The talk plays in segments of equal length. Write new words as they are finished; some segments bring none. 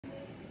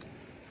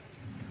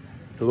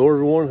Hello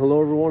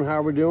everyone, how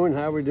are we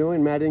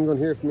doing? Matt England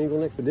here from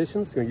England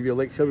Expeditions. Going to give you a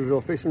Lake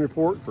Shelbyville fishing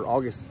report for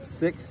August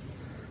 6th,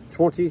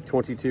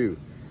 2022.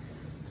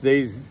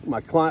 Today's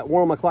one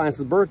of my clients'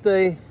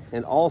 birthday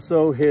and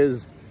also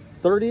his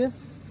 30th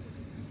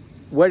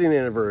wedding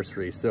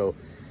anniversary. So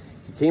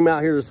he came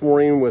out here this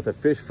morning with a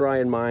fish fry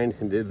in mind,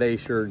 and they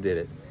sure did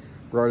it.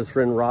 Brought his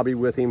friend Robbie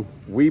with him.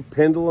 We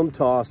pendulum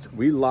tossed,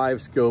 we live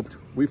scoped,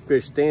 we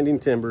fished standing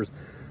timbers,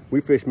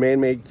 we fished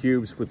man-made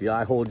cubes with the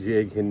eye-hole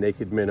jig and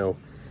naked minnow,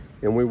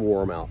 and we wore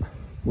them out.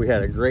 We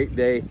had a great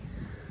day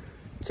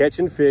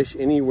catching fish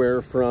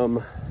anywhere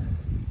from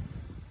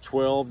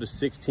 12 to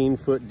 16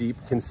 foot deep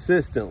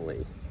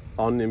consistently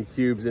on them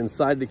cubes,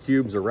 inside the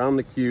cubes, around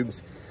the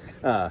cubes,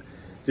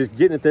 just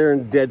getting it there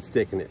and dead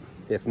sticking it.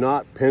 If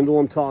not,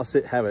 pendulum toss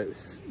it, have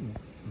it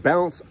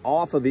bounce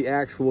off of the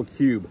actual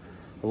cube.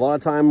 A lot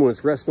of time when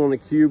it's resting on the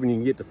cube and you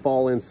can get to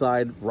fall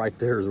inside, right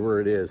there is where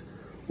it is.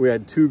 We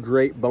had two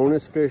great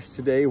bonus fish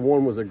today.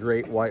 One was a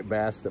great white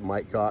bass that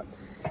Mike caught,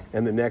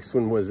 and the next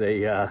one was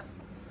a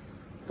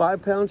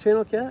 5-pound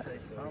channel cat,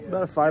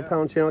 about a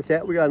 5-pound channel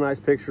cat. We got a nice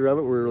picture of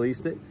it, we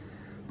released it.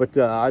 But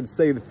I'd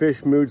say the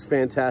fish mood's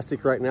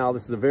fantastic right now.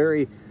 This is a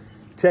very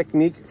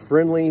technique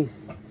friendly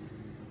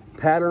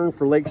pattern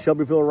for Lake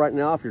Shelbyville right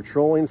now. If you're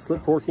trolling,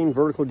 slip corking,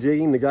 vertical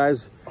jigging, the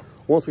guys,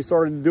 once we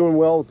started doing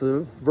well with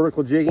the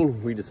vertical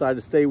jigging, we decided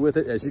to stay with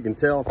it. As you can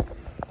tell,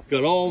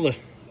 got all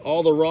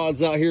the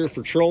rods out here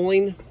for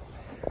trolling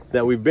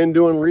that we've been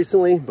doing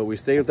recently, but we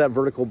stayed with that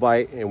vertical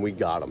bite and we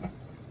got them.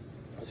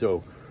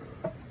 So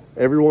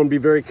everyone be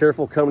very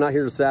careful coming out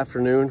here this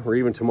afternoon or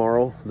even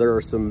tomorrow. There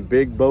are some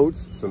big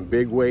boats, some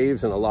big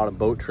waves, and a lot of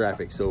boat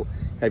traffic. So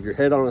have your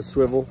head on a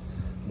swivel,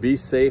 be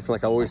safe.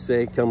 Like I always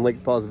say, come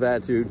Lake Positive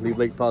Attitude, leave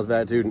Lake Positive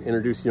Attitude, and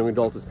introduce young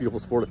adults to this beautiful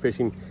sport of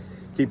fishing.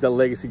 Keep that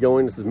legacy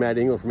going. This is Matt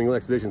England from England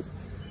Expeditions,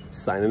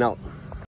 signing out.